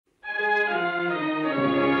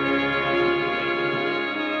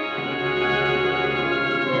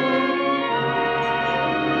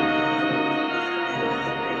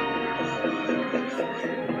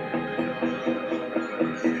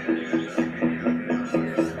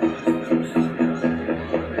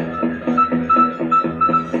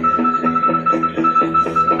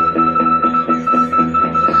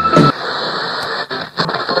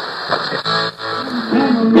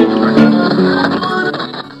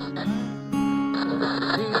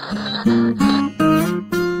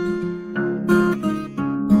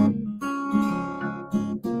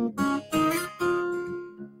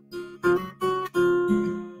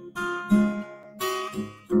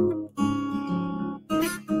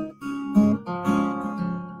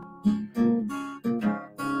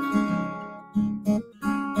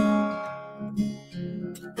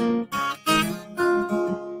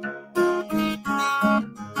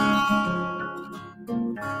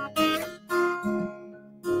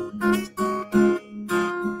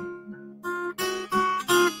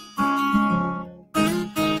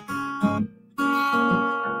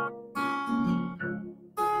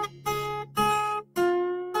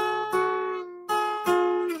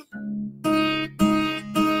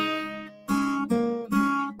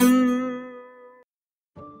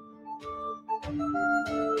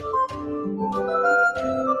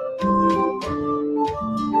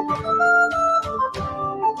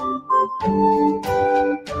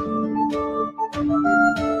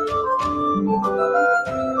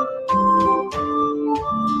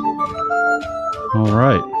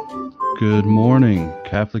Good morning,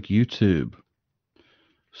 Catholic YouTube.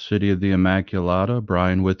 City of the Immaculata,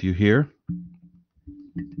 Brian with you here.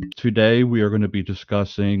 Today we are going to be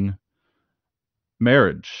discussing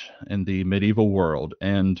marriage in the medieval world,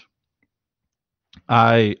 and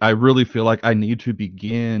I really feel like I need to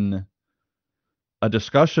begin a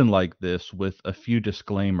discussion like this with a few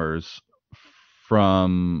disclaimers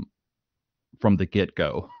from the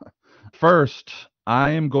get-go. First,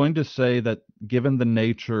 I am going to say that given the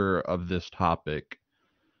nature of this topic,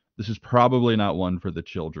 this is probably not one for the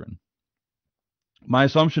children. My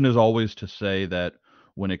assumption is always to say that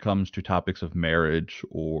when it comes to topics of marriage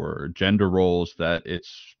or gender roles, that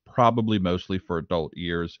it's probably mostly for adult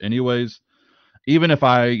ears anyways. Even if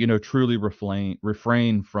I, truly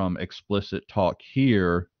refrain from explicit talk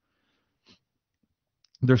here,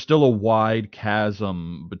 there's still a wide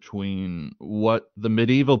chasm between what the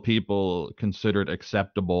medieval people considered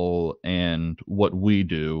acceptable and what we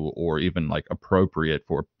do, or even like appropriate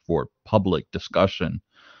for public discussion.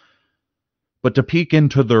 But to peek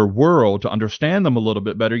into their world, to understand them a little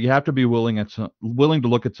bit better, you have to be willing to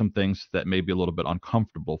look at some things that may be a little bit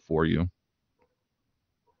uncomfortable for you.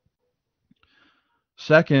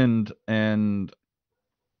 Second, and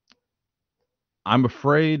I'm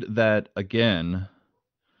afraid that, again,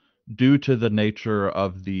 due to the nature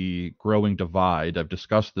of the growing divide, I've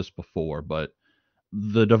discussed this before, but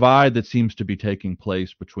the divide that seems to be taking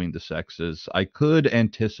place between the sexes, I could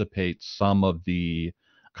anticipate some of the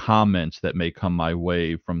comments that may come my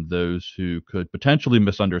way from those who could potentially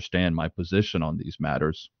misunderstand my position on these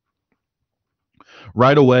matters.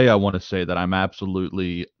 Right away, I want to say that I'm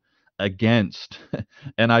absolutely against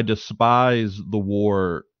and I despise the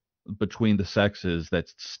war between the sexes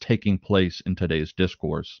that's taking place in today's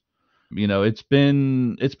discourse. It's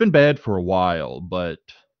been bad for a while, but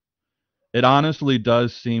it honestly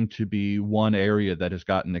does seem to be one area that has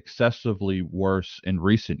gotten excessively worse in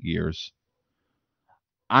recent years.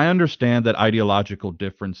 I understand that ideological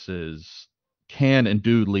differences can and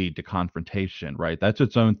do lead to confrontation, right? That's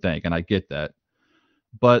its own thing, and I get that.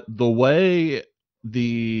 But the way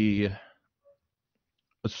the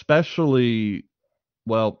especially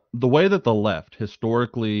the way that the left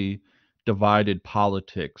historically divided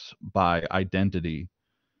politics by identity,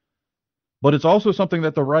 but it's also something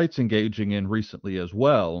that the right's engaging in recently as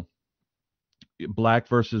well. Black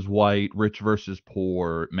versus white, rich versus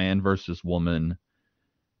poor, man versus woman.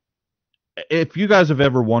 If you guys have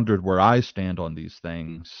ever wondered where I stand on these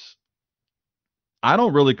things, I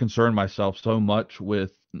don't really concern myself so much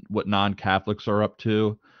with what non-Catholics are up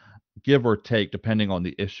to, give or take, depending on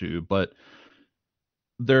the issue. But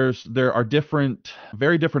there are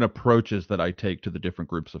very different approaches that I take to the different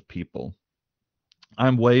groups of people.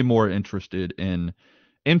 I'm way more interested in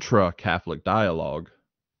intra-Catholic dialogue,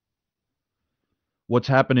 what's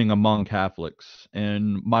happening among Catholics.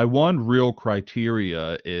 And my one real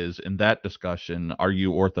criteria is in that discussion, are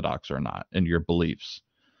you Orthodox or not in your beliefs?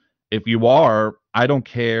 If you are, I don't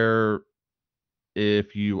care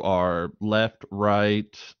if you are left,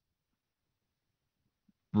 right,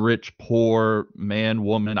 rich, poor, man,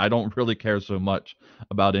 woman. I don't really care so much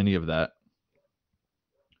about any of that.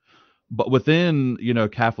 But within,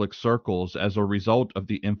 Catholic circles, as a result of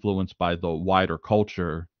the influence by the wider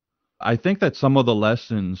culture, I think that some of the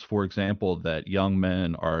lessons, for example, that young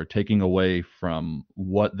men are taking away from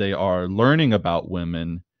what they are learning about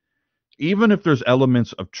women, even if there's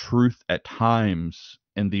elements of truth at times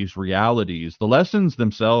in these realities, the lessons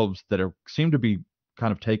themselves that seem to be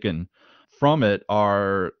kind of taken from it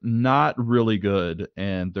are not really good,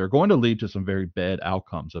 and they're going to lead to some very bad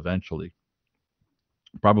outcomes eventually,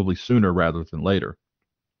 probably sooner rather than later.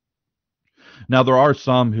 Now, there are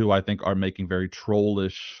some who I think are making very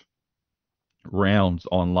trollish rounds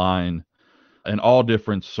online in all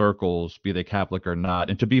different circles, be they Catholic or not.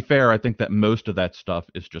 And to be fair, I think that most of that stuff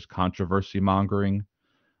is just controversy mongering.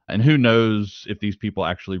 And who knows if these people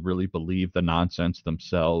actually really believe the nonsense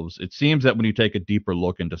themselves. It seems that when you take a deeper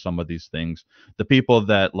look into some of these things, the people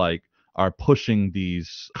that are pushing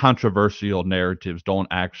these controversial narratives don't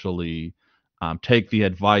actually take the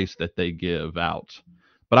advice that they give out.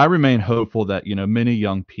 But I remain hopeful that, many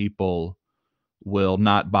young people will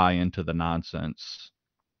not buy into the nonsense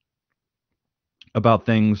about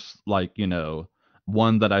things like,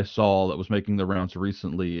 one that I saw that was making the rounds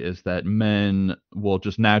recently is that men will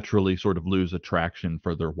just naturally sort of lose attraction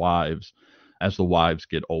for their wives as the wives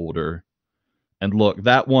get older. And look,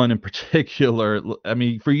 that one in particular, I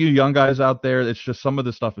mean, for you young guys out there, it's just some of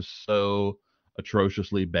this stuff is so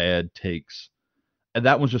atrociously bad takes. And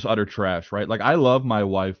that one's just utter trash, right? Like, I love my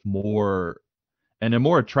wife more and am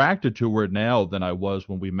more attracted to her now than I was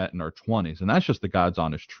when we met in our 20s. And that's just the God's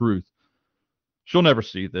honest truth. She'll never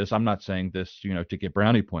see this. I'm not saying this, to get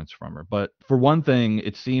brownie points from her. But for one thing,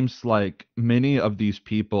 it seems like many of these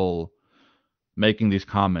people making these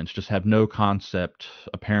comments just have no concept,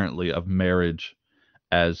 apparently, of marriage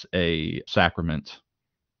as a sacrament.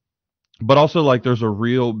 But also, like, there's a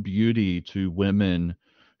real beauty to women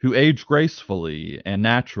who age gracefully and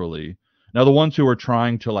naturally. Now, the ones who are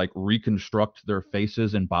trying to like reconstruct their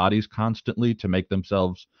faces and bodies constantly to make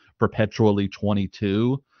themselves perpetually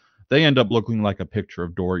 22, they end up looking like a picture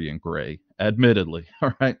of Dorian Gray, admittedly.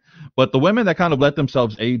 All right. But the women that kind of let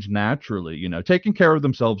themselves age naturally, taking care of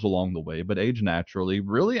themselves along the way, but age naturally,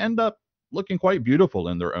 really end up looking quite beautiful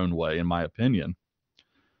in their own way, in my opinion.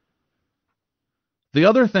 The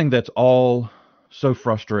other thing that's all so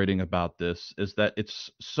frustrating about this is that it's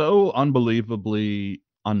so unbelievably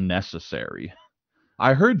unnecessary.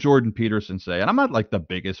 I heard Jordan Peterson say, and I'm not like the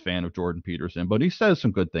biggest fan of Jordan Peterson, but he says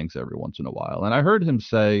some good things every once in a while. And I heard him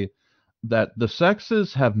say that the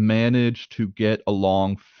sexes have managed to get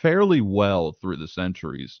along fairly well through the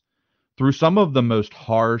centuries, through some of the most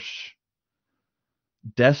harsh,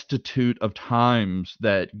 destitute of times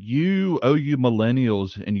that you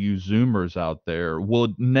millennials and you Zoomers out there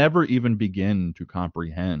will never even begin to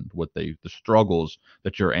comprehend the struggles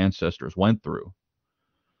that your ancestors went through.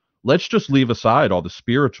 Let's just leave aside all the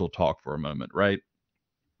spiritual talk for a moment, right?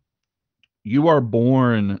 You are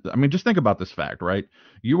born, I mean, just think about this fact, right?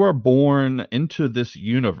 You are born into this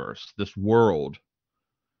universe, this world.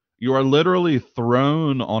 You are literally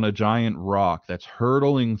thrown on a giant rock that's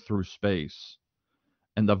hurtling through space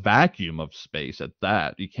and the vacuum of space at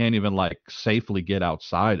that. You can't even like safely get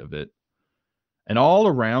outside of it. And all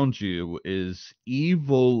around you is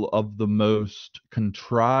evil of the most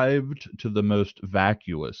contrived to the most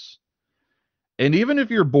vacuous. And even if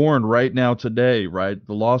you're born right now today, right,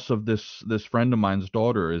 the loss of this friend of mine's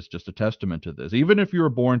daughter is just a testament to this. Even if you were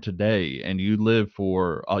born today and you live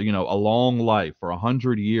for a long life for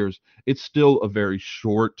 100 years, it's still a very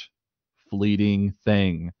short, fleeting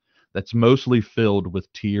thing that's mostly filled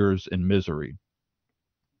with tears and misery.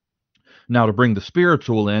 Now, to bring the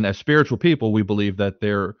spiritual in, as spiritual people, we believe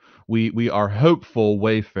that we are hopeful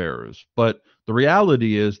wayfarers, but the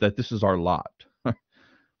reality is that this is our lot.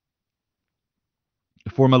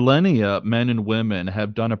 For millennia, men and women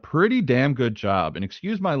have done a pretty damn good job, and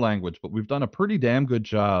excuse my language, but we've done a pretty damn good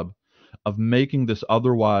job of making this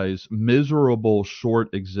otherwise miserable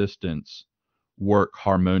short existence work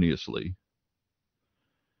harmoniously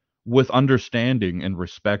with understanding and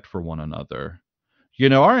respect for one another.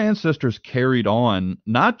 Our ancestors carried on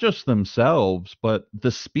not just themselves, but the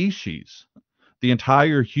species. The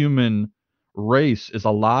entire human race is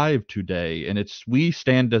alive today, and we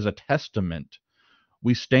stand as a testament.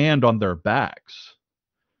 We stand on their backs.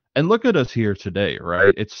 And look at us here today,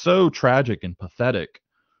 right? It's so tragic and pathetic.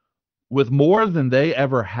 With more than they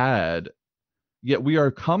ever had, yet we are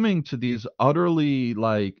coming to these utterly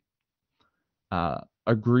like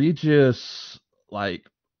egregious like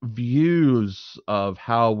views of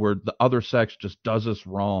how the other sex just does us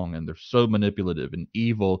wrong and they're so manipulative and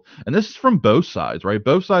evil. And this is from both sides, right?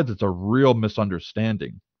 Both sides, it's a real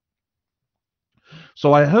misunderstanding.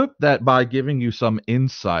 So I hope that by giving you some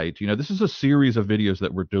insight, this is a series of videos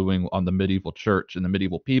that we're doing on the medieval church and the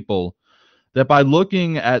medieval people, that by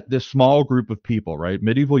looking at this small group of people, right,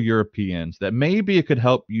 medieval Europeans, that maybe it could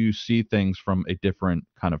help you see things from a different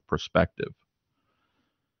kind of perspective.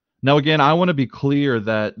 Now, again, I want to be clear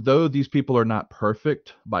that though these people are not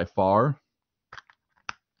perfect by far,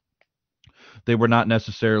 they were not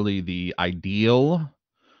necessarily the ideal,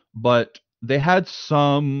 but they had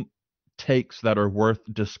some takes that are worth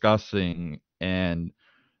discussing and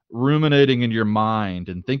ruminating in your mind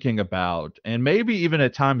and thinking about, and maybe even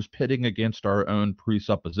at times pitting against our own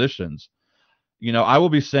presuppositions. I will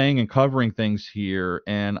be saying and covering things here,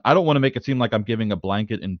 and I don't want to make it seem like I'm giving a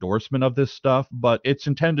blanket endorsement of this stuff, but it's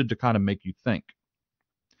intended to kind of make you think.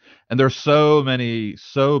 And there's so many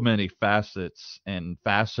facets and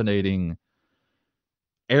fascinating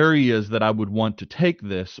areas that I would want to take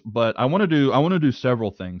this, but I want to do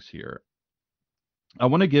several things here. I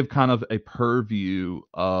want to give kind of a purview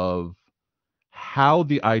of how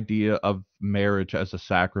the idea of marriage as a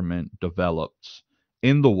sacrament develops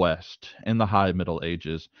in the West in the High Middle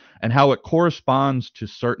Ages, and how it corresponds to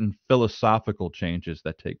certain philosophical changes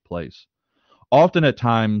that take place, often at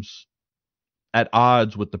times at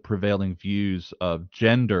odds with the prevailing views of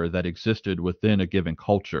gender that existed within a given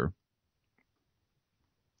culture.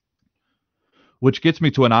 Which gets me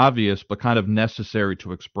to an obvious but kind of necessary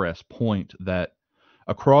to express point that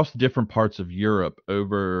across different parts of Europe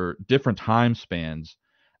over different time spans,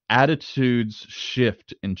 attitudes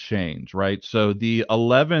shift and change, right? So the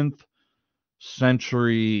 11th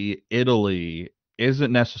century Italy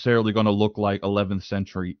isn't necessarily going to look like 11th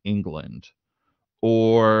century England,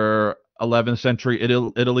 or 11th century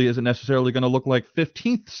Italy isn't necessarily going to look like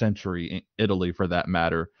 15th century Italy for that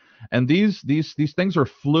matter. And these things are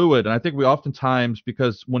fluid, and I think we oftentimes,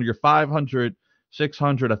 because when you're 500,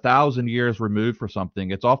 600, 1,000 years removed for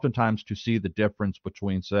something, it's oftentimes to see the difference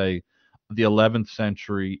between, say, the 11th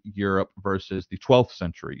century Europe versus the 12th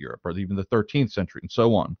century Europe, or even the 13th century, and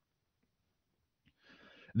so on.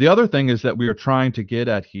 The other thing is that we are trying to get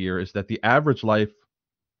at here is that the average life,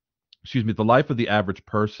 excuse me, the life of the average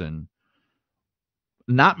person,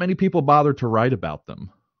 not many people bother to write about them.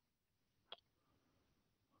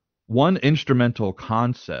 One instrumental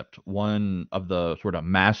concept, one of the sort of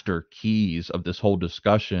master keys of this whole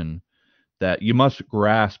discussion that you must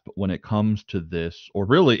grasp when it comes to this, or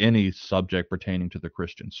really any subject pertaining to the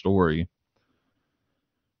Christian story,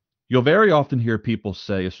 you'll very often hear people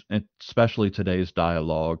say, especially today's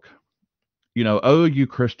dialogue, oh, you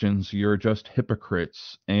Christians, you're just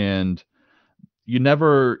hypocrites, and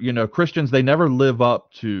Christians, they never live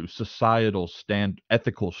up to societal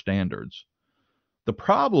ethical standards. The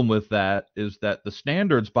problem with that is that the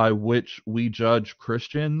standards by which we judge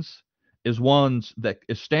Christians is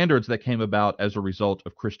standards that came about as a result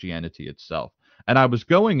of Christianity itself. And I was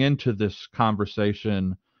going into this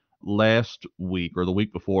conversation last week or the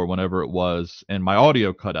week before, whenever it was, and my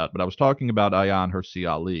audio cut out, but I was talking about Ayaan Hirsi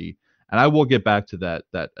Ali, and I will get back to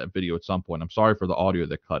that video at some point. I'm sorry for the audio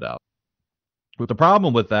that cut out. But the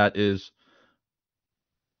problem with that is,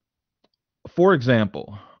 for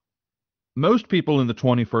example, most people in the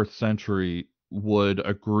 21st century would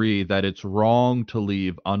agree that it's wrong to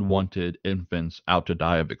leave unwanted infants out to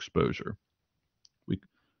die of exposure.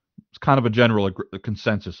 It's kind of a general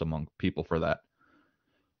consensus among people for that.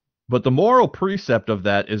 But the moral precept of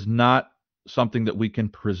that is not something that we can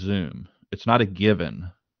presume. It's not a given.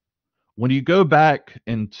 When you go back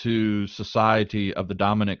into society of the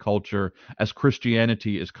dominant culture as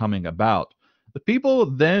Christianity is coming about, the people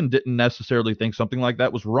then didn't necessarily think something like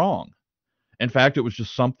that was wrong. In fact, it was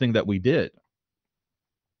just something that we did.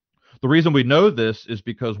 The reason we know this is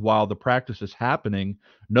because while the practice is happening,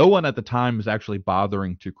 no one at the time is actually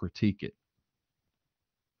bothering to critique it.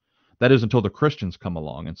 That is until the Christians come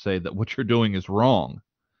along and say that what you're doing is wrong.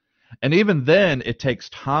 And even then, it takes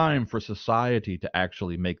time for society to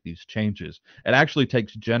actually make these changes. It actually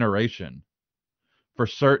takes generation for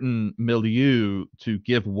certain milieu to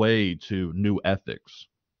give way to new ethics.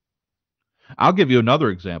 I'll give you another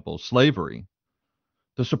example, slavery.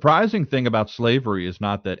 The surprising thing about slavery is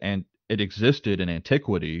not that it existed in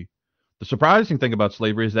antiquity. The surprising thing about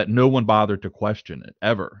slavery is that no one bothered to question it,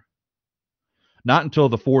 ever. Not until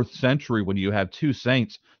the 4th century, when you have two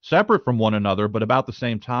saints separate from one another, but about the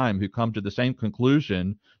same time, who come to the same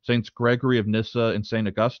conclusion, Saints Gregory of Nyssa and Saint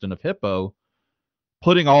Augustine of Hippo,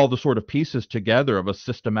 putting all the sort of pieces together of a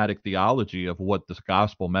systematic theology of what this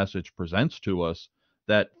gospel message presents to us,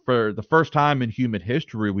 that for the first time in human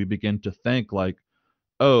history, we begin to think like,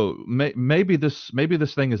 oh, maybe this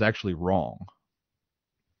thing is actually wrong.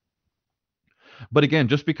 But again,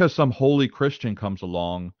 just because some holy Christian comes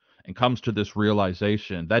along and comes to this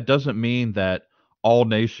realization, that doesn't mean that all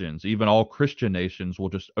nations, even all Christian nations, will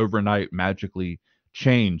just overnight magically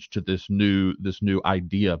change to this new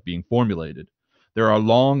idea being formulated. There are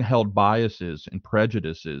long held biases and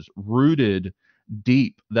prejudices rooted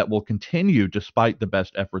deep that will continue despite the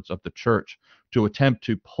best efforts of the church to attempt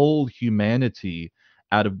to pull humanity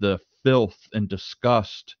out of the filth and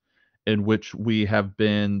disgust in which we have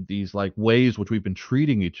been, these like ways which we've been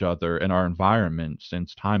treating each other in our environment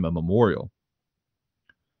since time immemorial.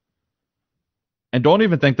 And don't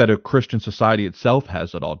even think that a Christian society itself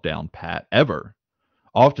has it all down pat, ever.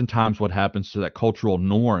 Oftentimes, what happens to that cultural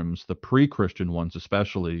norms, the pre Christian ones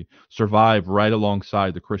especially, survive right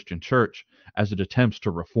alongside the Christian church as it attempts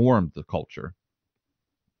to reform the culture.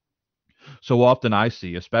 So often I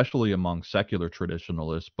see, especially among secular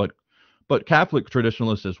traditionalists, but Catholic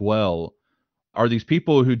traditionalists as well, are these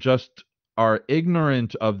people who just are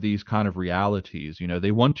ignorant of these kind of realities.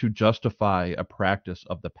 They want to justify a practice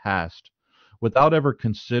of the past without ever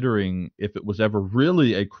considering if it was ever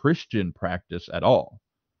really a Christian practice at all.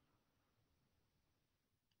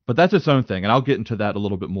 But that's its own thing, and I'll get into that a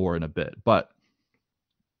little bit more in a bit. But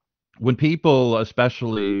when people,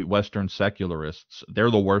 especially Western secularists, they're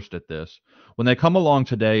the worst at this. When they come along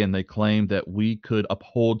today and they claim that we could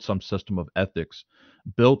uphold some system of ethics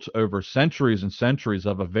built over centuries and centuries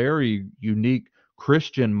of a very unique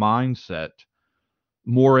Christian mindset,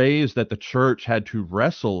 mores that the church had to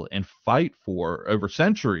wrestle and fight for over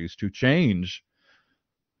centuries to change,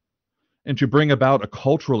 and to bring about a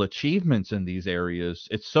cultural achievements in these areas,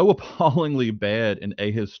 it's so appallingly bad and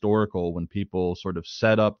ahistorical when people sort of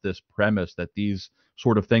set up this premise that these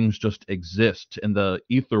sort of things just exist in the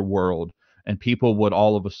ether world, and people would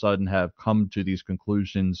all of a sudden have come to these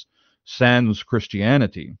conclusions sans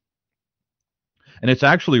Christianity. And it's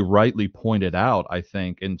actually rightly pointed out, I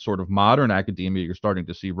think, in sort of modern academia, you're starting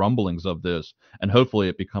to see rumblings of this, and hopefully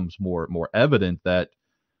it becomes more evident that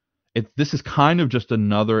this is kind of just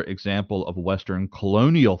another example of Western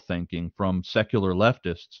colonial thinking from secular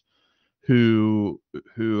leftists who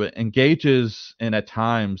engages in at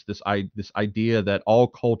times this idea that all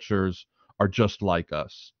cultures are just like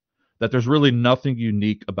us, that there's really nothing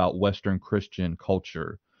unique about Western Christian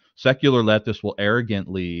culture. Secular leftists will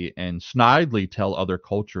arrogantly and snidely tell other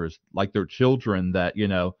cultures, like their children, that,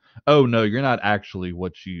 oh no, you're not actually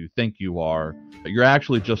what you think you are. You're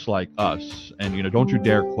actually just like us, and don't you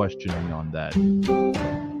dare question me on that.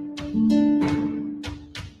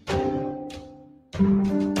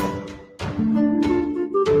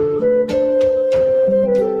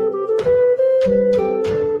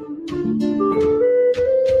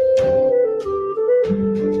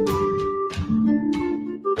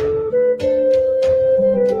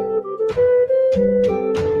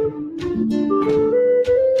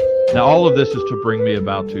 Now, all of this is to bring me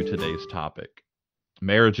about to today's topic,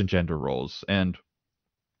 marriage and gender roles. And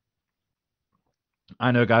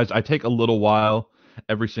I know, guys, I take a little while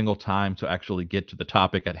every single time to actually get to the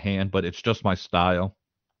topic at hand, but it's just my style.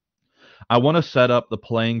 I want to set up the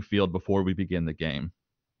playing field before we begin the game.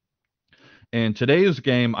 In today's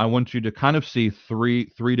game, I want you to kind of see three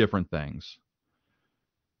different things.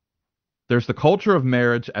 There's the culture of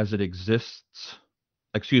marriage as it exists,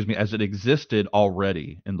 as it existed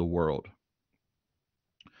already in the world.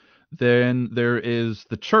 Then there is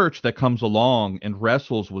the church that comes along and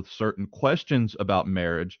wrestles with certain questions about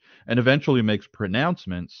marriage and eventually makes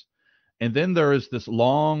pronouncements. And then there is this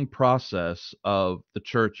long process of the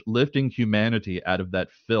church lifting humanity out of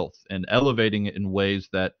that filth and elevating it in ways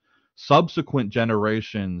that subsequent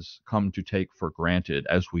generations come to take for granted,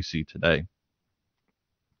 as we see today.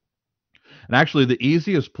 And actually, the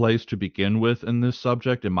easiest place to begin with in this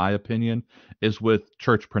subject, in my opinion, is with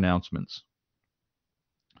church pronouncements.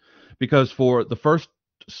 Because for the first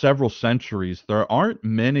several centuries, there aren't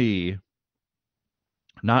many,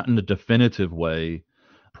 not in a definitive way,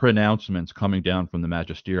 pronouncements coming down from the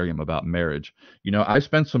magisterium about marriage. I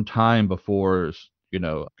spent some time before,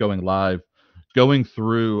 going live, going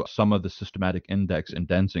through some of the systematic index in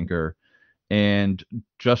Denzinger, and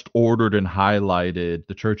just ordered and highlighted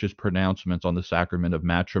the church's pronouncements on the sacrament of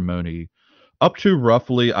matrimony up to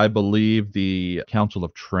roughly, I believe, the Council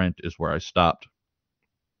of Trent is where I stopped.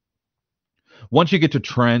 Once you get to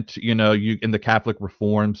Trent, you in the Catholic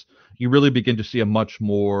reforms, you really begin to see a much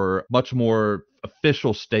more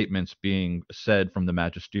official statements being said from the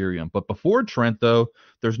magisterium. But before Trent, though,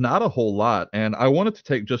 there's not a whole lot. And I wanted to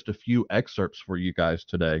take just a few excerpts for you guys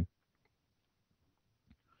today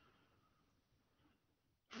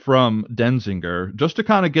from Denzinger, just to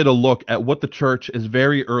kind of get a look at what the church is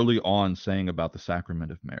very early on saying about the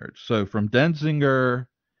sacrament of marriage. So from Denzinger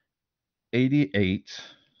 88,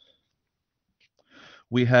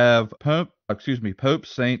 we have Pope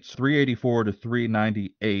Saints 384 to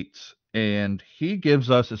 398, and he gives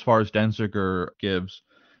us, as far as Denzinger gives,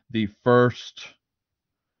 the first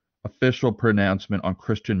official pronouncement on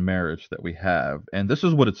Christian marriage that we have. And this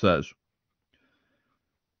is what it says.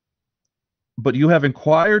 But you have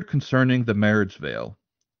inquired concerning the marriage veil,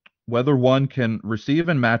 whether one can receive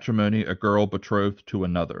in matrimony a girl betrothed to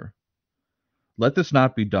another. Let this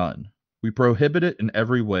not be done. We prohibit it in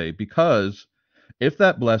every way, because if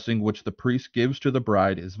that blessing which the priest gives to the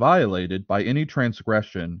bride is violated by any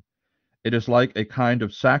transgression, it is like a kind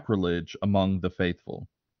of sacrilege among the faithful.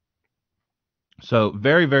 So,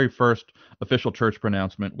 very, very first official church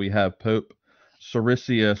pronouncement, we have Pope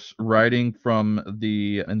Siricius writing in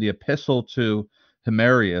the epistle to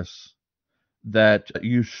Himerius that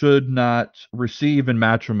you should not receive in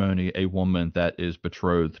matrimony a woman that is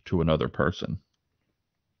betrothed to another person.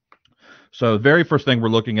 So, the very first thing we're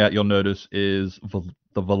looking at, you'll notice, is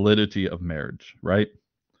the validity of marriage, right?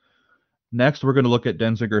 Next, we're going to look at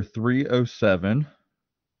Denzinger 307,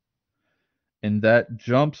 and that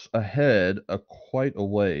jumps ahead quite a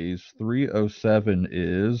ways. 307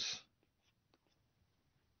 is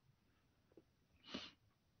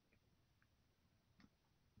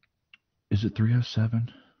it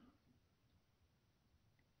 307?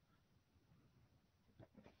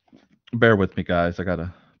 Bear with me, guys. I got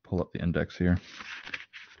to pull up the index here.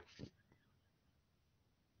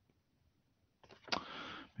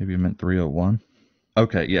 Maybe I meant 301.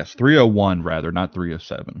 Okay, yes, 301 rather, not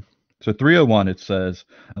 307. So 301, it says,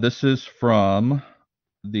 this is from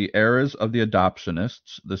the eras of the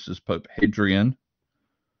adoptionists. This is Pope Hadrian.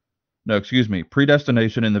 No, excuse me,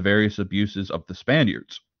 predestination and the various abuses of the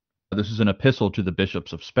Spaniards. This is an epistle to the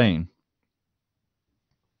bishops of Spain.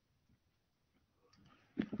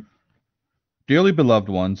 Dearly beloved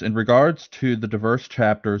ones, in regards to the diverse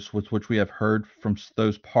chapters with which we have heard from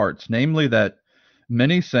those parts, namely that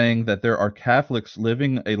many saying that there are Catholics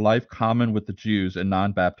living a life common with the Jews and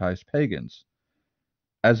non-baptized pagans,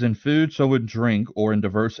 as in food, so in drink, or in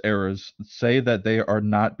diverse errors, say that they are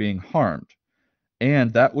not being harmed,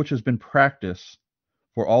 and that which has been practiced,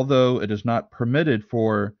 for although it is not permitted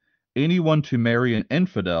for anyone to marry an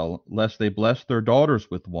infidel, lest they bless their daughters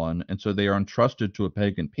with one, and so they are entrusted to a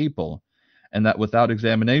pagan people, and that without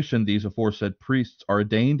examination these aforesaid priests are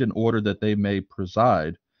ordained in order that they may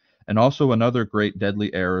preside, and also another great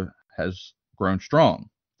deadly error has grown strong,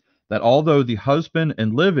 that although the husband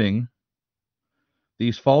in living,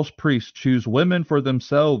 these false priests choose women for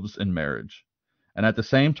themselves in marriage. And at the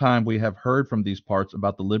same time, we have heard from these parts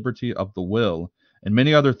about the liberty of the will and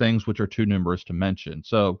many other things which are too numerous to mention.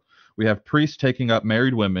 So we have priests taking up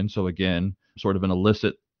married women. So again, sort of an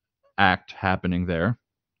illicit act happening there.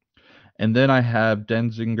 And then I have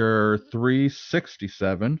Denzinger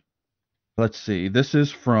 367. Let's see. This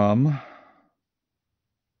is from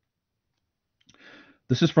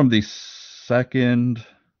the second.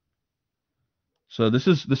 So this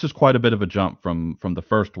is quite a bit of a jump from the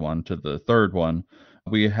first one to the third one.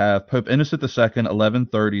 We have Pope Innocent II,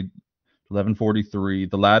 1130, 1143,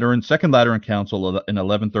 the Lateran Second Lateran Council in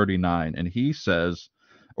 1139, and he says,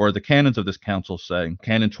 or the canons of this council say,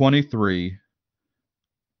 Canon 23,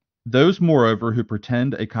 those moreover who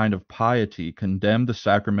pretend a kind of piety condemn the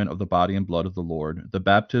sacrament of the body and blood of the Lord, the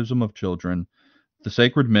baptism of children, the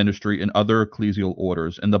sacred ministry, and other ecclesial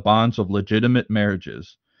orders, and the bonds of legitimate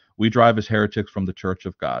marriages. We drive as heretics from the church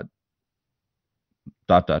of God.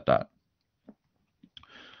 Dot dot dot.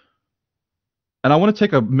 And I want to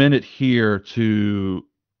take a minute here to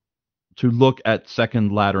look at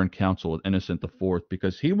Second Lateran Council with Innocent IV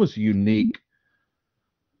because he was unique.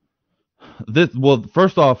 Well,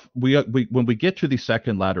 first off, we when we get to the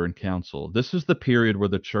Second Lateran Council, this is the period where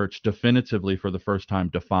the Church definitively, for the first time,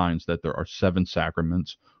 defines that there are 7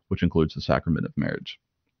 sacraments, which includes the sacrament of marriage.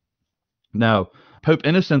 Now, Pope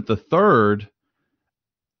Innocent III,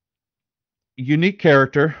 unique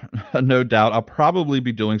character, no doubt. I'll probably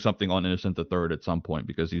be doing something on Innocent III at some point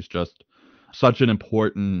because he's just such an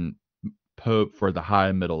important pope for the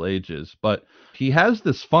high Middle Ages. But he has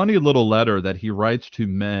this funny little letter that he writes to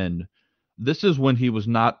men. This is when he was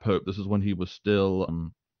not pope. This is when he was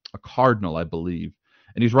still a cardinal, I believe.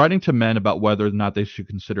 And he's writing to men about whether or not they should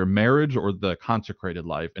consider marriage or the consecrated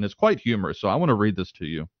life. And it's quite humorous. So I want to read this to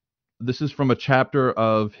you. This is from a chapter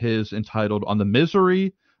of his entitled On the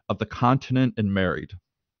Misery of the Continent and Married.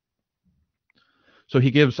 So he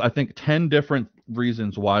gives, I think, 10 different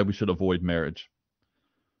reasons why we should avoid marriage,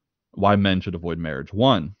 why men should avoid marriage.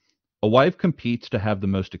 1, a wife competes to have the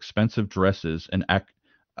most expensive dresses and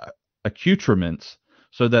accoutrements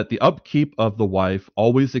so that the upkeep of the wife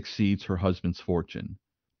always exceeds her husband's fortune.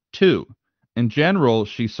 2, in general,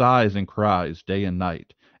 she sighs and cries day and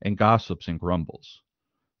night and gossips and grumbles.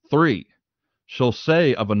 3, she'll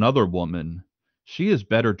say of another woman, she is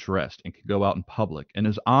better dressed and can go out in public and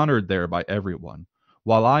is honored there by everyone,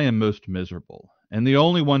 while I am most miserable, and the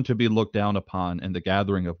only one to be looked down upon in the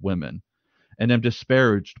gathering of women, and am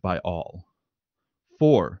disparaged by all.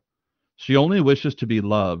 4, she only wishes to be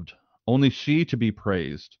loved, only she to be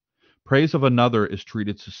praised. Praise of another is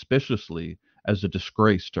treated suspiciously as a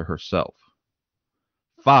disgrace to herself.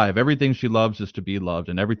 5, everything she loves is to be loved,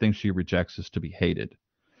 and everything she rejects is to be hated.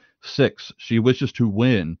 6, she wishes to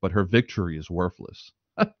win, but her victory is worthless.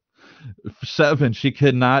 7, she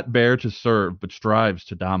cannot bear to serve, but strives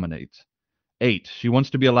to dominate. 8, she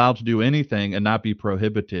wants to be allowed to do anything and not be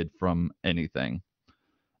prohibited from anything.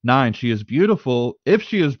 9, she is beautiful. If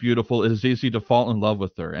she is beautiful, it is easy to fall in love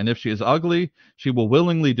with her. And if she is ugly, she will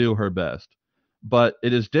willingly do her best. But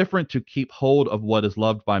it is different to keep hold of what is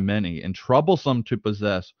loved by many, and troublesome to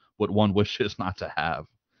possess what one wishes not to have.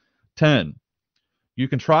 10, you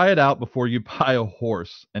can try it out before you buy a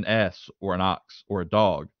horse, an ass, or an ox, or a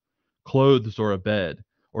dog, clothes, or a bed,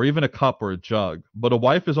 or even a cup or a jug. But a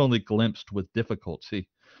wife is only glimpsed with difficulty,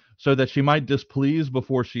 so that she might displease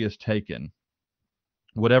before she is taken.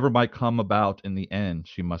 Whatever might come about in the end,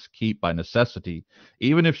 she must keep by necessity,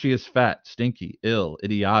 even if she is fat, stinky, ill,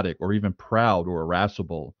 idiotic, or even proud or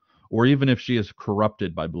irascible, or even if she is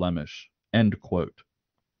corrupted by blemish. End quote.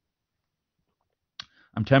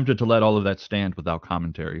 I'm tempted to let all of that stand without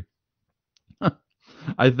commentary.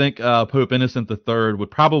 I think Pope Innocent III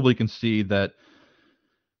would probably concede that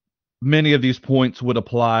many of these points would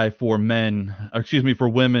apply for for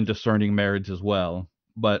women discerning marriage as well.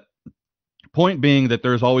 But point being that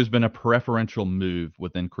there's always been a preferential move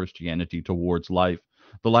within Christianity towards the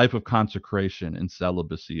life of consecration and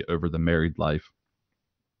celibacy over the married life.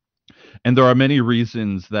 And there are many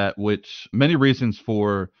reasons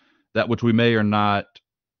for that which we may or not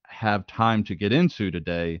have time to get into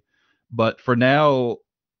today. But for now,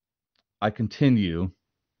 I continue.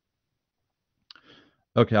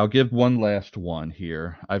 Okay, I'll give one last one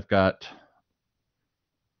here. I've got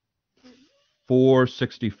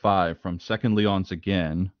 465 from Second Leon's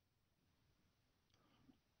again.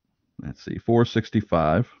 Let's see,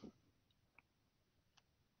 465.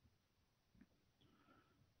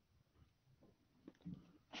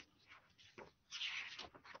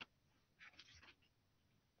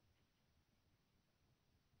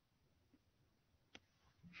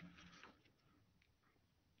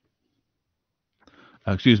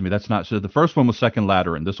 Excuse me, that's not so. The first one was Second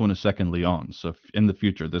Lateran. This one is Second Leon. So in the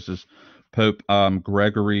future, this is Pope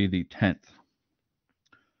Gregory the 10th.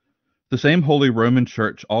 The same Holy Roman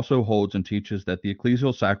Church also holds and teaches that the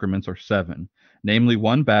ecclesial sacraments are seven, namely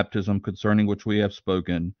one baptism, concerning which we have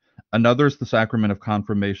spoken. Another is the sacrament of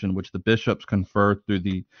confirmation, which the bishops confer through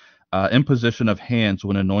the imposition of hands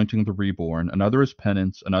when anointing the reborn. Another is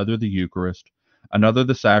penance. Another the Eucharist. Another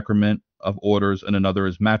the sacrament of orders, and another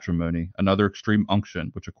is matrimony. Another extreme unction,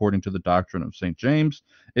 which according to the doctrine of St. James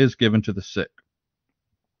is given to the sick.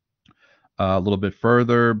 A little bit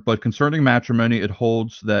further, but concerning matrimony, it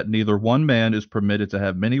holds that neither one man is permitted to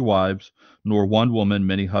have many wives, nor one woman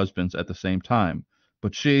many husbands at the same time.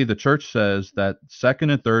 But the church says that second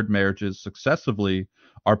and third marriages successively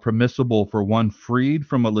are permissible for one freed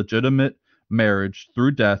from a legitimate marriage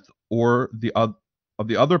through death or of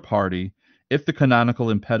the other party, if the canonical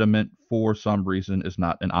impediment for some reason is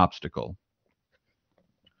not an obstacle.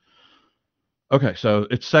 Okay, so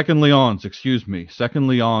it's Second Leon's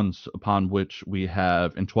upon which we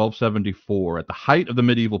have in 1274, at the height of the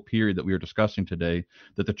medieval period that we are discussing today,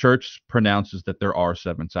 that the church pronounces that there are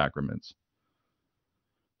seven sacraments.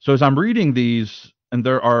 So as I'm reading these, and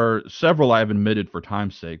there are several I've omitted for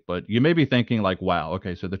time's sake, but you may be thinking like, wow,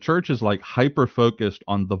 okay, so the church is like hyper focused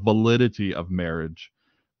on the validity of marriage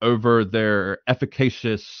over their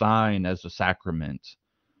efficacious sign as a sacrament.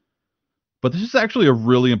 But this is actually a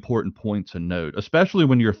really important point to note, especially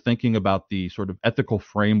when you're thinking about the sort of ethical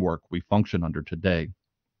framework we function under today.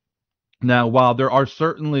 Now, while there are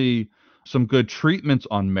certainly some good treatments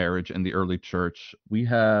on marriage in the early church, we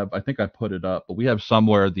have, I think I put it up, but we have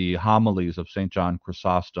somewhere the homilies of St. John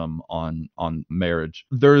Chrysostom on marriage.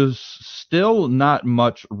 There's still not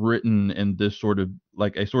much written in this sort of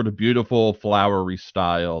like a sort of beautiful flowery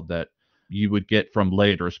style that you would get from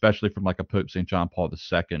later, especially from like a Pope St. John Paul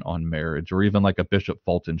II on marriage, or even like a Bishop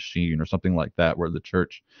Fulton Sheen or something like that, where the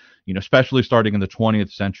church, especially starting in the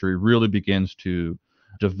 20th century, really begins to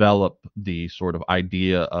develop the sort of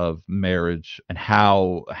idea of marriage and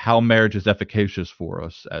how marriage is efficacious for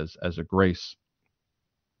us as a grace.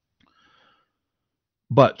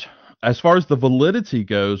 But as far as the validity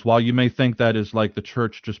goes, while you may think that is like the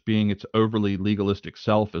church just being its overly legalistic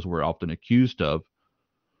self, as we're often accused of,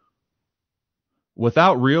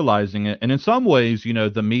 without realizing it, and in some ways,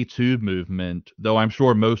 the Me Too movement, though I'm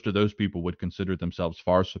sure most of those people would consider themselves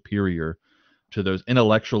far superior to those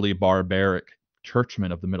intellectually barbaric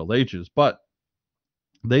churchmen of the Middle Ages, but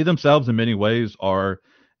they themselves, in many ways, are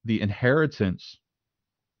the inheritance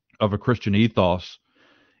of a Christian ethos,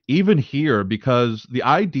 even here, because the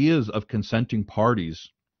ideas of consenting parties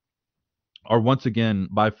are once again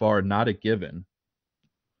by far not a given.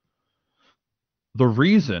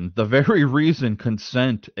 The very reason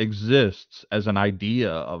consent exists as an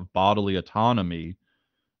idea of bodily autonomy,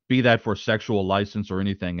 be that for sexual license or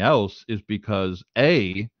anything else, is because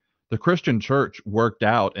the Christian church worked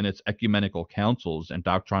out in its ecumenical councils and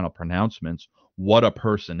doctrinal pronouncements what a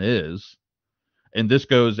person is. And this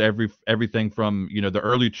goes everything from, the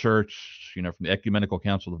early church, from the ecumenical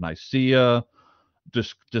council of Nicaea,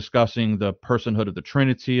 discussing the personhood of the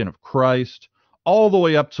Trinity and of Christ, all the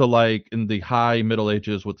way up to like in the high Middle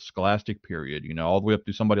Ages with the Scholastic period, all the way up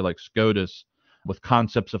to somebody like Scotus with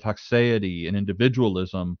concepts of haxeity and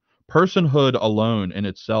individualism. Personhood alone in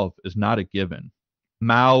itself is not a given.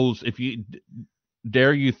 Mao's, if you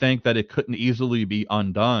dare you think that it couldn't easily be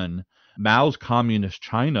undone, Mao's communist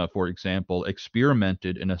China, for example,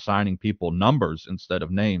 experimented in assigning people numbers instead of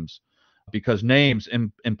names, because names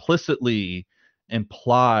implicitly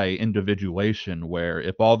imply individuation, where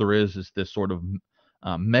if all there is this sort of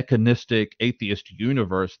mechanistic atheist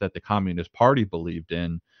universe that the Communist Party believed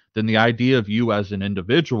in, then the idea of you as an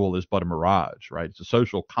individual is but a mirage, right? It's a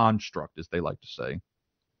social construct, as they like to say.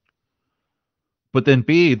 But then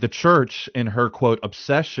B, the church, in her quote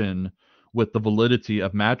obsession with the validity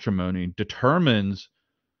of matrimony, determines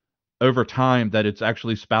over time that it's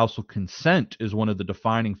actually spousal consent is one of the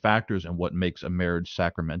defining factors in what makes a marriage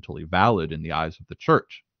sacramentally valid in the eyes of the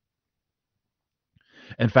church.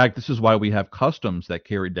 In fact, this is why we have customs that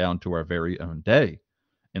carry down to our very own day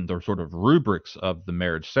in the sort of rubrics of the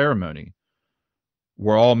marriage ceremony.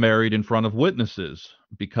 We're all married in front of witnesses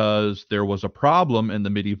because there was a problem in the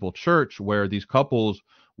medieval church where these couples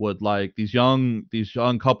would like these young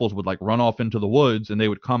couples would like run off into the woods and they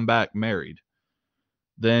would come back married.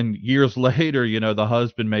 Then years later, the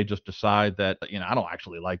husband may just decide that, I don't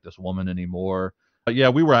actually like this woman anymore. But yeah,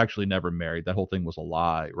 we were actually never married. That whole thing was a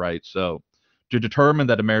lie, right? So to determine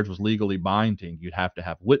that a marriage was legally binding, you'd have to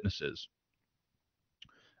have witnesses.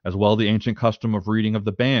 As well, the ancient custom of reading of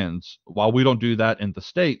the banns. While we don't do that in the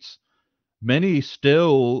States, many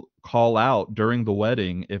still call out during the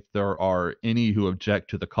wedding if there are any who object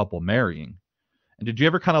to the couple marrying. And did you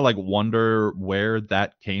ever kind of like wonder where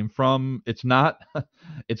that came from? It's not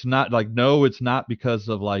it's not like no, it's not because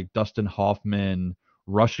of like Dustin Hoffman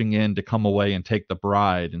rushing in to come away and take the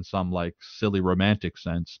bride in some like silly romantic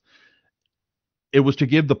sense. It was to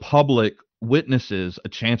give the public witnesses a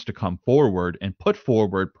chance to come forward and put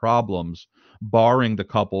forward problems barring the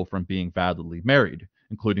couple from being validly married,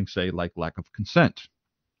 including, say, like lack of consent.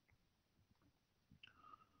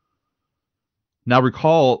 Now,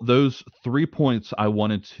 recall those 3 points I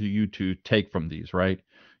wanted you to take from these, right?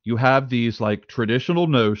 You have these like traditional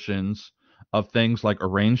notions of things like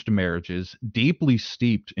arranged marriages, deeply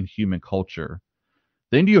steeped in human culture.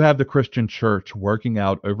 Then you have the Christian church working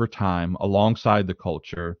out over time alongside the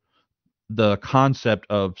culture the concept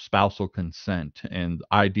of spousal consent and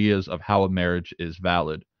ideas of how a marriage is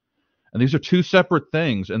valid. And these are two separate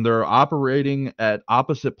things, and they're operating at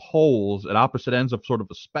opposite poles, at opposite ends of sort of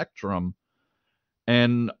a spectrum,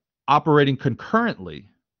 and operating concurrently.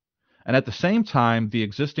 And at the same time, the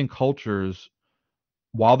existing cultures,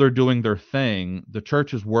 while they're doing their thing, the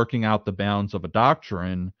church is working out the bounds of a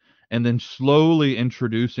doctrine and then slowly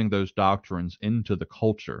introducing those doctrines into the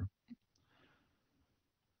culture.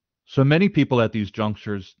 So many people at these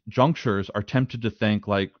junctures are tempted to think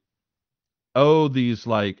like, oh, these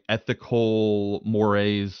like ethical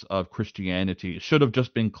mores of Christianity should have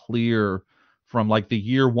just been clear from like the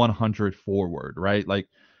year 100 forward, right? Like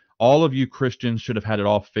all of you Christians should have had it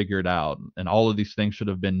all figured out, and all of these things should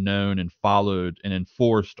have been known and followed and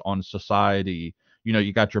enforced on society.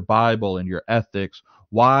 You got your Bible and your ethics.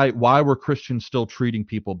 Why were Christians still treating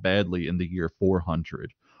people badly in the year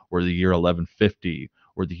 400 or the year 1150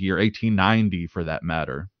 or the year 1890 for that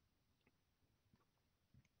matter?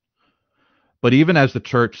 But even as the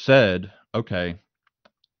church said, okay,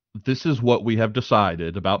 this is what we have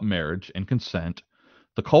decided about marriage and consent,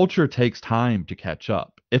 the culture takes time to catch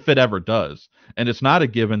up, if it ever does. And it's not a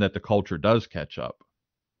given that the culture does catch up.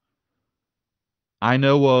 I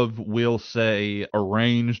know of, we'll say,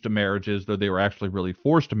 arranged marriages, though they were actually really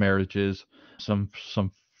forced marriages. Some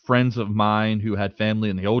friends of mine who had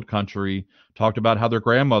family in the old country talked about how their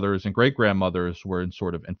grandmothers and great grandmothers were in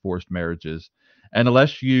sort of enforced marriages. And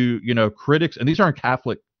unless critics, and these aren't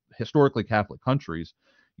historically Catholic countries,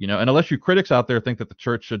 and unless you critics out there think that the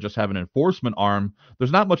church should just have an enforcement arm,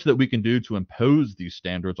 there's not much that we can do to impose these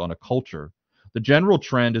standards on a culture. The general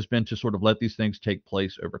trend has been to sort of let these things take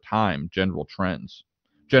place over time, general trends,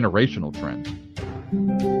 generational trends.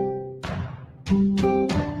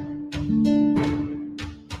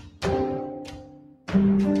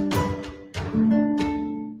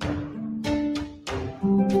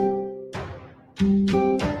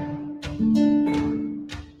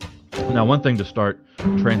 Now, one thing to start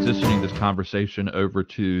transitioning this conversation over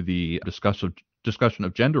to the discussion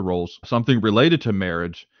of gender roles, something related to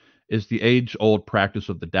marriage, is the age-old practice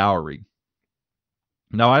of the dowry.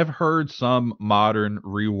 Now, I've heard some modern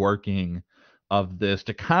reworking of this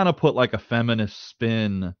to kind of put like a feminist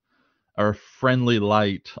spin or friendly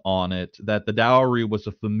light on it, that the dowry was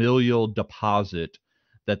a familial deposit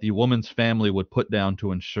that the woman's family would put down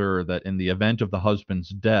to ensure that in the event of the husband's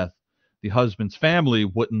death, the husband's family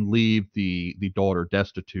wouldn't leave the daughter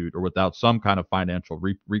destitute or without some kind of financial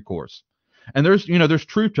recourse. And there's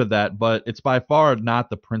truth to that, but it's by far not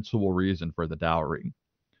the principal reason for the dowry.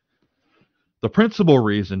 The principal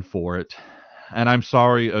reason for it, and I'm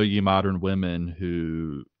sorry, oh ye modern women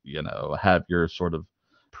who, have your sort of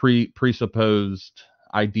presupposed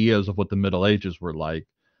ideas of what the Middle Ages were like,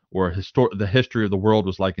 or the history of the world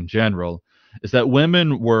was like in general, is that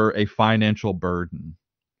women were a financial burden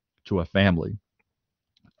to a family.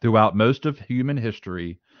 Throughout most of human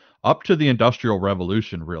history, up to the Industrial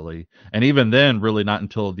Revolution, really, and even then, really not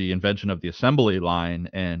until the invention of the assembly line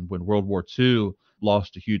and when World War II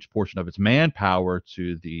lost a huge portion of its manpower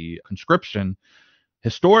to the conscription.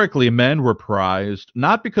 Historically, men were prized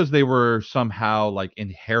not because they were somehow like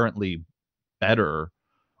inherently better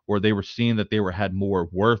or they were seen that they were had more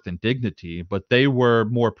worth and dignity, but they were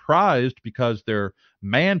more prized because their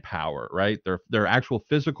manpower, right? Their actual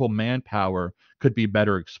physical manpower could be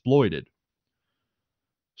better exploited.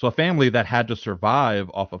 So a family that had to survive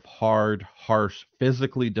off of hard, harsh,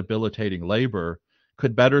 physically debilitating labor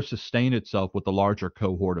could better sustain itself with a larger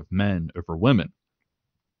cohort of men over women.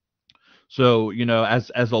 So, as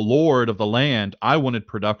a lord of the land, I wanted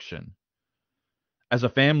production. As a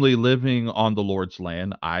family living on the Lord's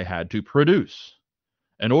land, I had to produce.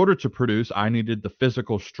 In order to produce, I needed the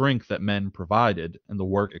physical strength that men provided, and the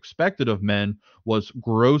work expected of men was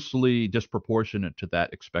grossly disproportionate to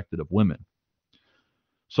that expected of women.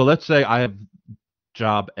 So let's say I have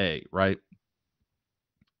job A, right?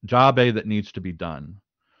 Job A that needs to be done.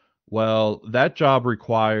 Well, that job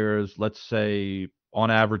requires, let's say, on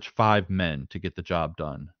average, 5 men to get the job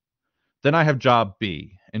done. Then I have job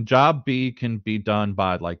B, and job B can be done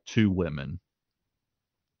by like 2 women.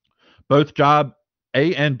 Both job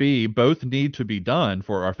A and B both need to be done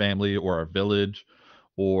for our family or our village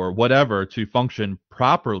or whatever to function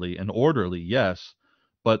properly and orderly, yes.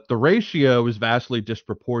 But the ratio is vastly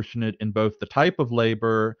disproportionate in both the type of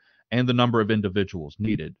labor and the number of individuals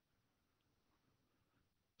needed.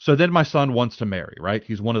 So then my son wants to marry, right?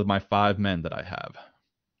 He's one of my 5 men that I have.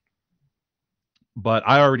 But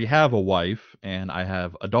I already have a wife and I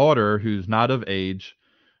have a daughter who's not of age,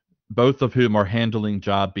 both of whom are handling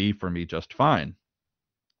job B for me just fine.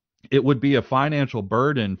 It would be a financial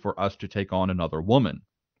burden for us to take on another woman.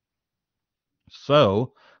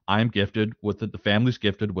 So I'm gifted with the family's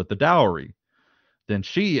gifted with the dowry. Then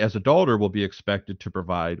she, as a daughter, will be expected to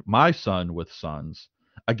provide my son with sons.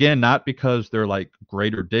 Again, not because they're like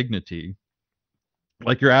greater dignity.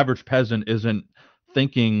 Like your average peasant isn't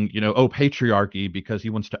thinking, oh, patriarchy because he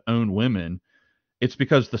wants to own women. It's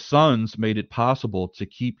because the sons made it possible to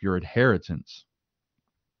keep your inheritance.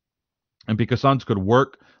 And because sons could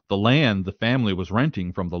work the land the family was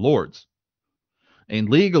renting from the lords. And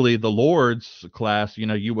legally, the lords class,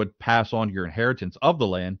 you would pass on your inheritance of the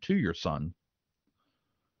land to your son.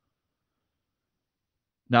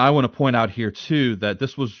 Now, I want to point out here too that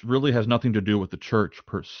this was really has nothing to do with the church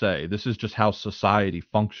per se. This is just how society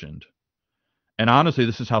functioned. And honestly,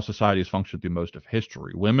 this is how society has functioned through most of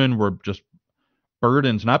history. Women were just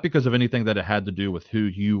burdens, not because of anything that it had to do with who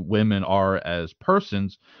you women are as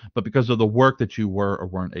persons, but because of the work that you were or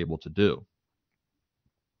weren't able to do.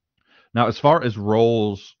 Now, as far as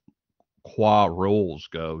roles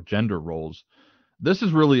go, gender roles, this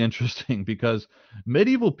is really interesting because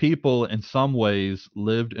medieval people, in some ways,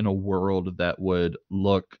 lived in a world that would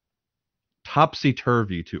look topsy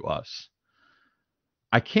turvy to us.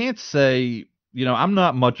 I can't say, I'm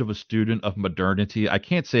not much of a student of modernity. I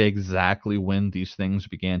can't say exactly when these things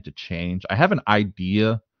began to change. I have an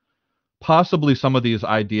idea. Possibly some of these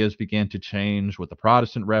ideas began to change with the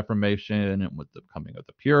Protestant Reformation and with the coming of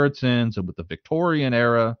the Puritans and with the Victorian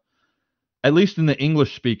era, at least in the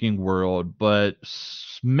English speaking world. But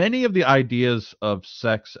many of the ideas of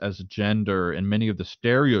sex as gender and many of the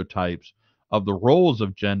stereotypes of the roles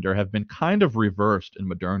of gender have been kind of reversed in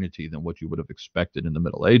modernity than what you would have expected in the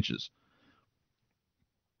Middle Ages.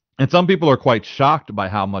 And some people are quite shocked by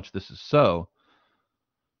how much this is so.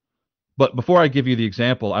 But before I give you the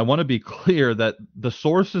example, I want to be clear that the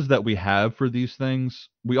sources that we have for these things,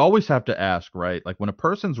 we always have to ask, right? Like when a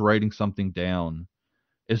person's writing something down,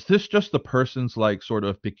 is this just the person's like sort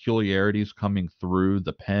of peculiarities coming through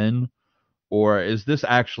the pen, or is this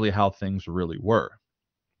actually how things really were?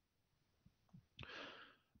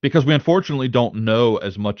 Because we unfortunately don't know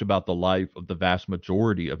as much about the life of the vast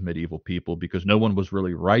majority of medieval people because no one was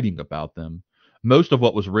really writing about them. Most of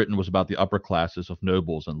what was written was about the upper classes of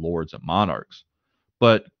nobles and lords and monarchs.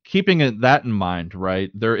 But keeping that in mind, right,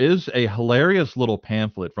 there is a hilarious little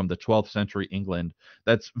pamphlet from the 12th century England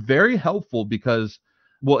that's very helpful because,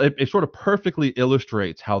 well, it sort of perfectly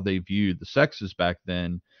illustrates how they viewed the sexes back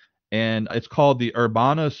then. And it's called the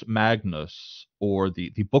Urbanus Magnus, or the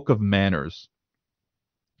Book of Manners.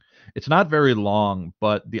 It's not very long,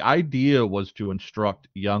 but the idea was to instruct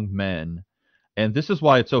young men. And this is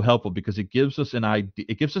why it's so helpful because it gives us an idea,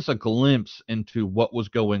 it gives us a glimpse into what was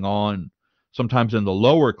going on sometimes in the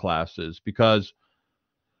lower classes because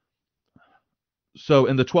So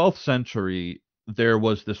in the 12th century, there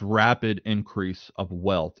was this rapid increase of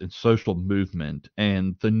wealth and social movement,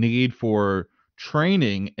 and the need for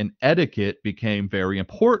training and etiquette became very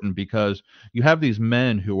important because you have these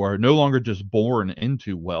men who are no longer just born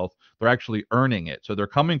into wealth, they're actually earning it. So they're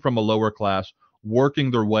coming from a lower class, working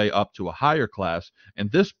their way up to a higher class.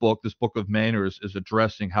 And this book of manners, is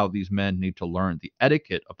addressing how these men need to learn the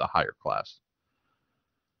etiquette of the higher class.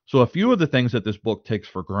 So, a few of the things that this book takes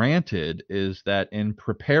for granted is that in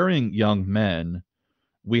preparing young men,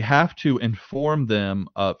 we have to inform them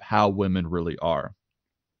of how women really are.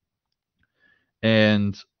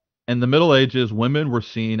 And in the Middle Ages, women were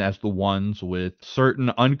seen as the ones with certain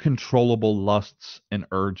uncontrollable lusts and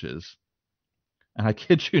urges. And I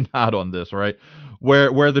kid you not on this, right?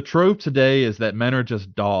 Where the trope today is that men are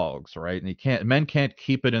just dogs, right? And men can't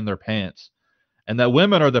keep it in their pants, and that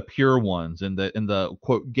women are the pure ones and the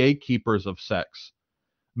quote gatekeepers of sex.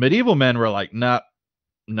 Medieval men were like, nah,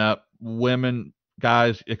 nah, women,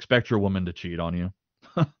 guys, expect your woman to cheat on you.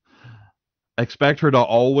 Expect her to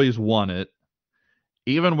always want it,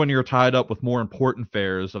 even when you're tied up with more important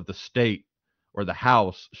affairs of the state or the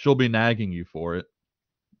house, she'll be nagging you for it.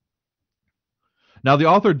 Now, the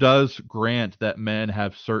author does grant that men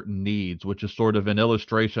have certain needs, which is sort of an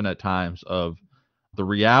illustration at times of the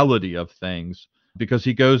reality of things, because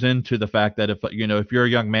he goes into the fact that if you're a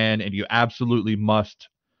young man and you absolutely must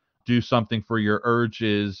do something for your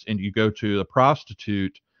urges and you go to a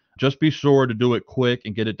prostitute, just be sure to do it quick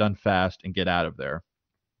and get it done fast and get out of there.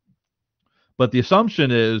 But the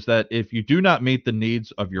assumption is that if you do not meet the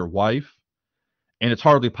needs of your wife, and it's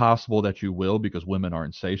hardly possible that you will because women are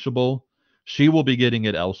insatiable, she will be getting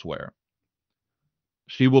it elsewhere.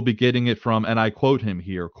 She will be getting it from, and I quote him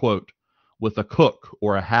here, quote, with a cook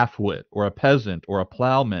or a half-wit or a peasant or a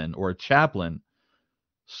plowman or a chaplain.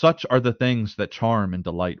 Such are the things that charm and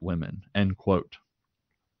delight women, end quote.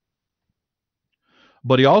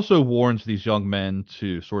 But he also warns these young men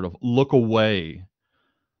to sort of look away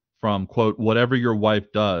from, quote, whatever your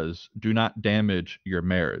wife does, do not damage your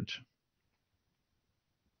marriage.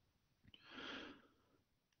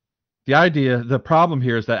 The problem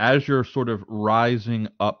here is that as you're sort of rising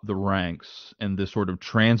up the ranks in this sort of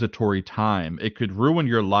transitory time, it could ruin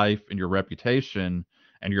your life and your reputation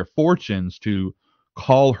and your fortunes to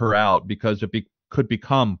call her out because could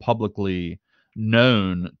become publicly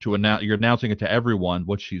known to announce you're announcing it to everyone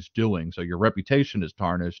what she's doing. So your reputation is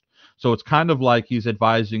tarnished. So it's kind of like he's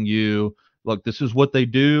advising you, look, this is what they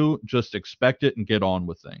do, just expect it and get on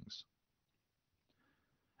with things.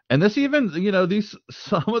 And this even, these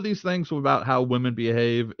some of these things about how women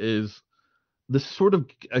behave is this sort of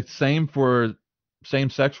same for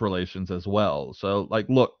same-sex relations as well. So, like,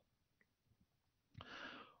 look,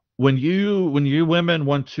 when you women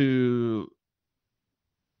want to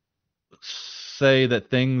say that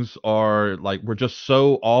things are like were just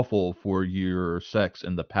so awful for your sex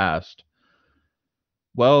in the past,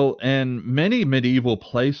 well, in many medieval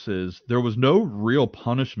places, there was no real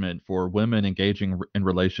punishment for women engaging in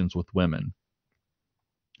relations with women.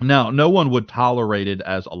 Now, no one would tolerate it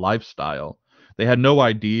as a lifestyle. They had no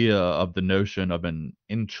idea of the notion of an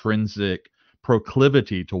intrinsic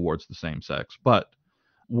proclivity towards the same sex. But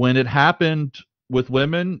when it happened with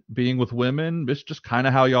women, being with women, it's just kind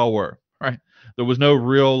of how y'all were, right? There was no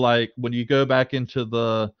real like when you go back into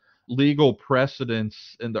the legal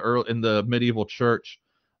precedents in the medieval church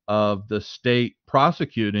of the state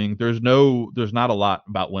prosecuting, there's not a lot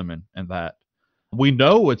about women in that. We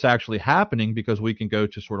know it's actually happening because we can go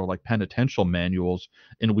to sort of like penitential manuals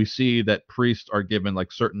and we see that priests are given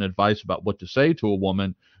like certain advice about what to say to a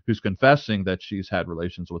woman who's confessing that she's had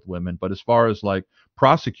relations with women. But as far as like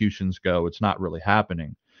prosecutions go, it's not really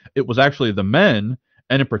happening. It was actually the men,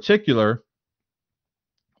 and in particular,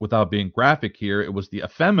 without being graphic here, it was the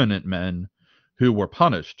effeminate men who were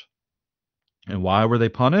punished. And why were they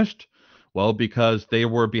punished? Well, because they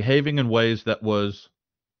were behaving in ways that was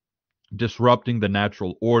disrupting the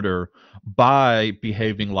natural order by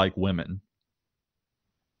behaving like women.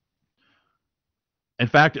 In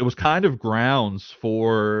fact, it was kind of grounds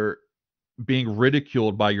for being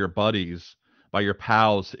ridiculed by your buddies, by your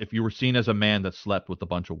pals, if you were seen as a man that slept with a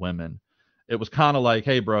bunch of women. It was kind of like,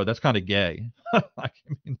 hey, bro, that's kind of gay. I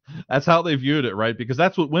mean, that's how they viewed it, right? Because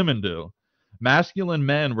that's what women do. Masculine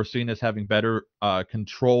men were seen as having better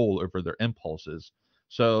control over their impulses.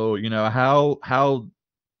 So,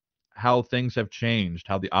 how things have changed,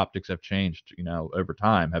 how the optics have changed, over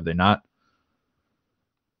time, have they not?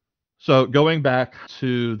 So going back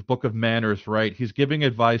to the Book of Manners, right? He's giving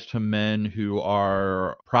advice to men who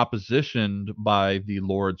are propositioned by the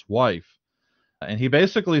Lord's wife. And he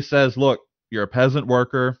basically says, look, you're a peasant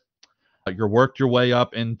worker. You're worked your way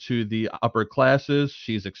up into the upper classes.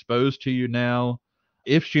 She's exposed to you now.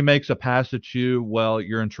 If she makes a pass at you, well,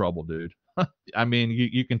 you're in trouble, dude. I mean,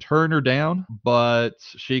 you can turn her down, but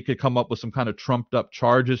she could come up with some kind of trumped up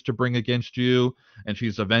charges to bring against you, and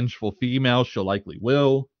she's a vengeful female. She'll likely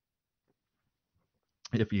will.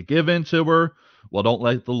 If you give in to her, well, don't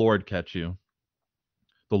let the Lord catch you.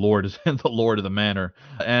 The Lord is the Lord of the manor,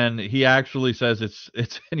 and he actually says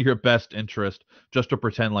it's in your best interest just to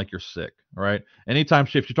pretend like you're sick. Right? Anytime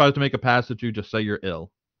if she tries to make a pass at you, just say you're ill.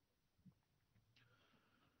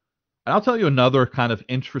 And I'll tell you another kind of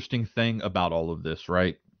interesting thing about all of this.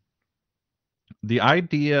 Right? The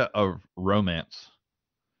idea of romance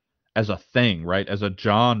as a thing, right, as a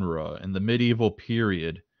genre in the medieval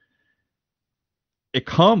period,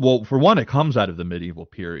 well, for one, it comes out of the medieval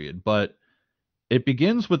period, but it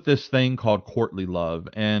begins with this thing called courtly love.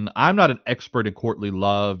 And I'm not an expert in courtly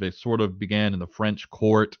love. It sort of began in the French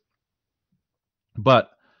court. But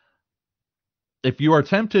if you are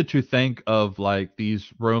tempted to think of like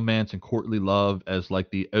these romance and courtly love as like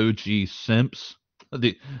the OG simps,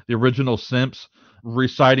 the original simps,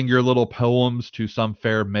 reciting your little poems to some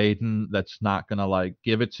fair maiden that's not gonna like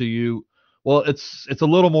give it to you, well, it's a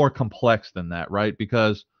little more complex than that, right?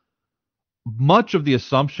 Because much of the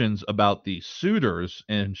assumptions about the suitors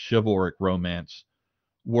in chivalric romance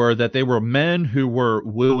were that they were men who were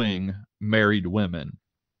wooing married women.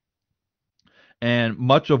 And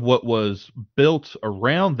much of what was built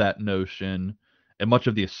around that notion and much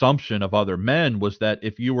of the assumption of other men was that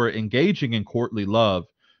if you were engaging in courtly love,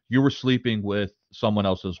 you were sleeping with someone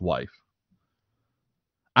else's wife.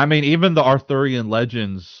 I mean, even the Arthurian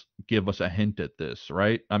legends give us a hint at this,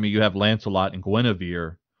 right? I mean, you have Lancelot and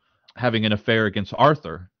Guinevere having an affair against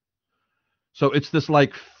Arthur. So it's this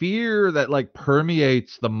like fear that like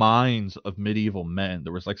permeates the minds of medieval men.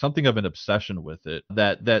 There was like something of an obsession with it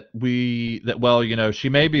that well, she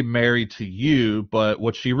may be married to you, but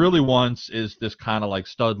what she really wants is this kind of like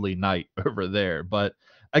studly knight over there. But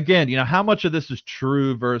again, how much of this is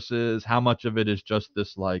true versus how much of it is just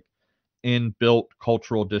this like inbuilt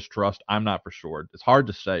cultural distrust? I'm not for sure. It's hard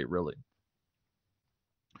to say, really.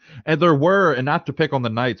 And not to pick on the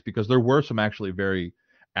knights, because there were some actually very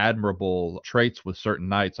admirable traits with certain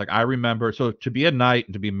knights. Like I remember, so to be a knight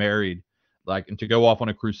and to be married, like, and to go off on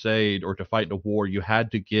a crusade or to fight in a war, you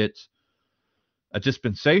had to get a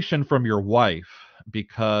dispensation from your wife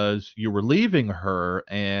because you were leaving her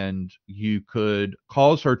and you could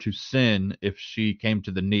cause her to sin if she came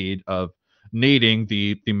to the need of needing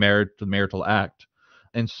the marital act.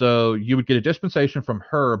 And so you would get a dispensation from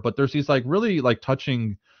her, but there's these like really like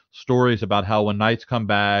touching stories about how when knights come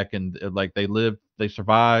back and like they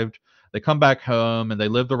survived, they come back home and they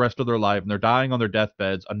live the rest of their life and they're dying on their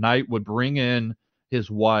deathbeds. A knight would bring in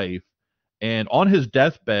his wife and on his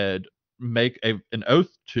deathbed make an oath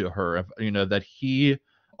to her, that he,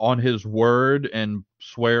 on his word and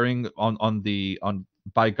swearing on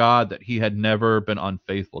by God, that he had never been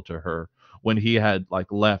unfaithful to her when he had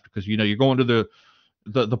like left, because you're going to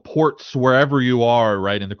the ports wherever you are,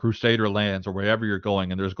 right, in the Crusader lands or wherever you're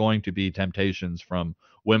going, and there's going to be temptations from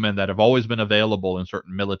women that have always been available in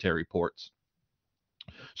certain military ports.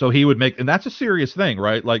 So he would make, and that's a serious thing,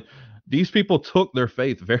 right? Like these people took their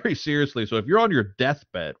faith very seriously. So if you're on your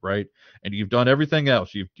deathbed, right, and you've done everything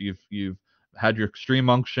else, you've had your extreme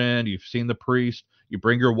unction, you've seen the priest, you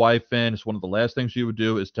bring your wife in, it's one of the last things you would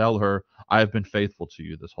do is tell her, I have been faithful to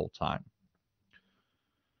you this whole time.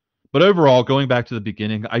 But overall, going back to the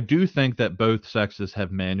beginning, I do think that both sexes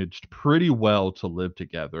have managed pretty well to live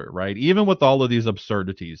together, right? Even with all of these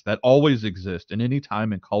absurdities that always exist in any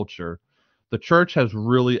time and culture, the church has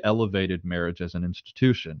really elevated marriage as an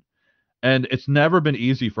institution. And it's never been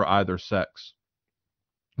easy for either sex.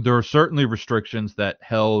 There are certainly restrictions that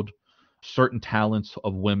held certain talents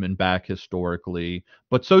of women back historically,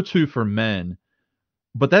 but so too for men.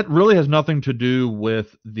 But that really has nothing to do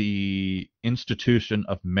with the institution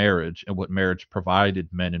of marriage and what marriage provided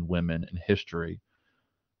men and women in history.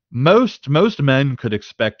 Most men could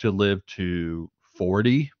expect to live to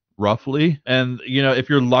 40 roughly, and if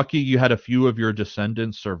you're lucky you had a few of your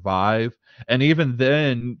descendants survive, and even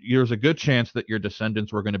then there's a good chance that your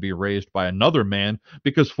descendants were going to be raised by another man,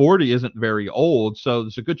 because 40 isn't very old, so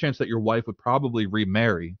there's a good chance that your wife would probably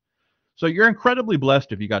remarry. So you're incredibly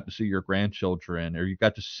blessed if you got to see your grandchildren, or you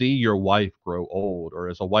got to see your wife grow old, or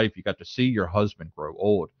as a wife, you got to see your husband grow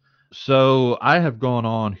old. So I have gone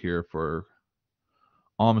on here for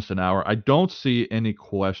almost an hour. I don't see any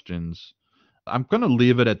questions. I'm going to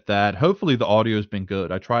leave it at that. Hopefully the audio has been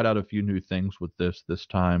good. I tried out a few new things with this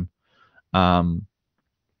time. Um,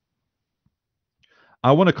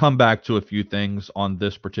 I want to come back to a few things on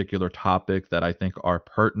this particular topic that I think are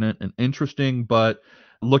pertinent and interesting, but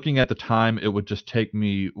looking at the time, it would just take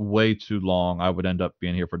me way too long. I would end up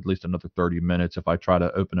being here for at least another 30 minutes if I try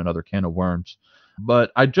to open another can of worms.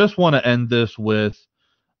 But I just want to end this with,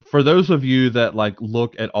 for those of you that like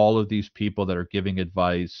look at all of these people that are giving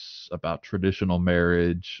advice about traditional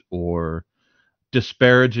marriage or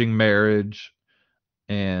disparaging marriage,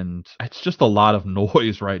 and it's just a lot of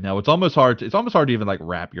noise right now. It's almost hard to even like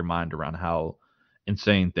wrap your mind around how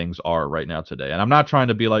insane things are right now today. And I'm not trying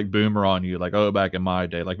to be like boomer on you, like, oh, back in my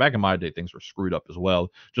day. Like back in my day, things were screwed up as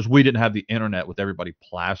well. Just we didn't have the internet with everybody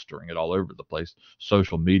plastering it all over the place,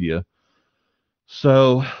 social media.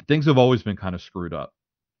 So things have always been kind of screwed up.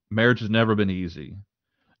 Marriage has never been easy.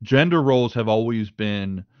 Gender roles have always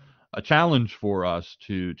been a challenge for us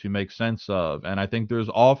to make sense of, and I think there's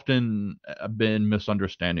often been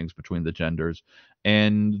misunderstandings between the genders,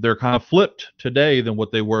 and they're kind of flipped today than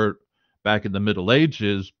what they were back in the Middle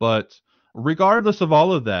Ages. But regardless of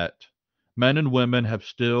all of that, men and women have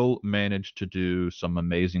still managed to do some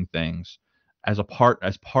amazing things as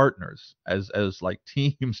partners, as like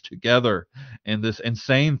teams together in this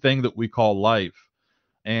insane thing that we call life,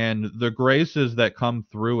 and the graces that come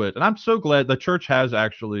through it. And I'm so glad the church has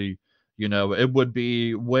actually, it would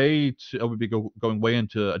be going way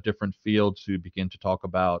into a different field to begin to talk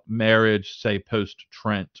about marriage, say post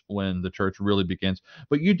Trent, when the church really begins.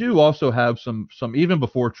 But you do also have some even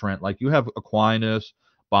before Trent, like you have Aquinas,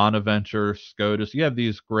 Bonaventure, Scotus. You have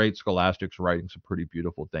these great scholastics writing some pretty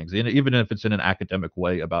beautiful things, and even if it's in an academic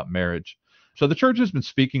way about marriage. So the church has been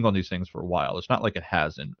speaking on these things for a while. It's not like it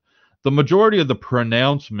hasn't. The majority of the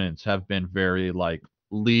pronouncements have been very like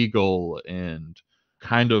legal and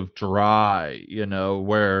kind of dry,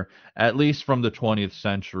 where at least from the 20th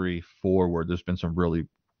century forward, there's been some really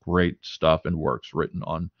great stuff and works written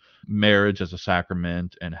on marriage as a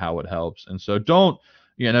sacrament and how it helps. And so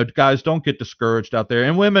guys, don't get discouraged out there,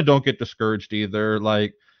 and women don't get discouraged either.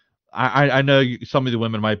 Like, I know some of the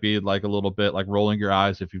women might be like a little bit like rolling your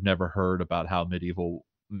eyes if you've never heard about how medieval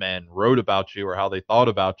men wrote about you or how they thought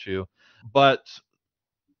about you. But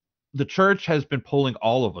the church has been pulling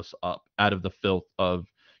all of us up out of the filth of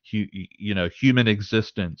human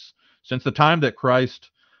existence since the time that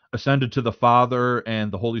Christ ascended to the Father and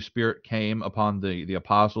the Holy Spirit came upon the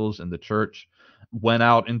apostles, and the church went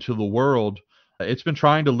out into the world. It's been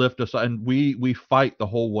trying to lift us, and we fight the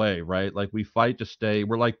whole way, right? Like we fight to stay.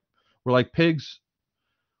 We're like pigs.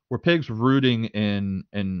 We're pigs rooting in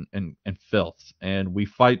filth, and we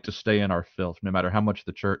fight to stay in our filth, no matter how much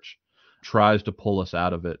the church tries to pull us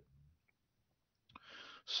out of it.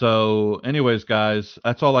 So, anyways, guys,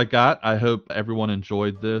 that's all I got. I hope everyone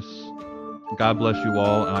enjoyed this. God bless you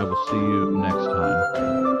all, and I will see you next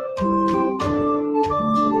time.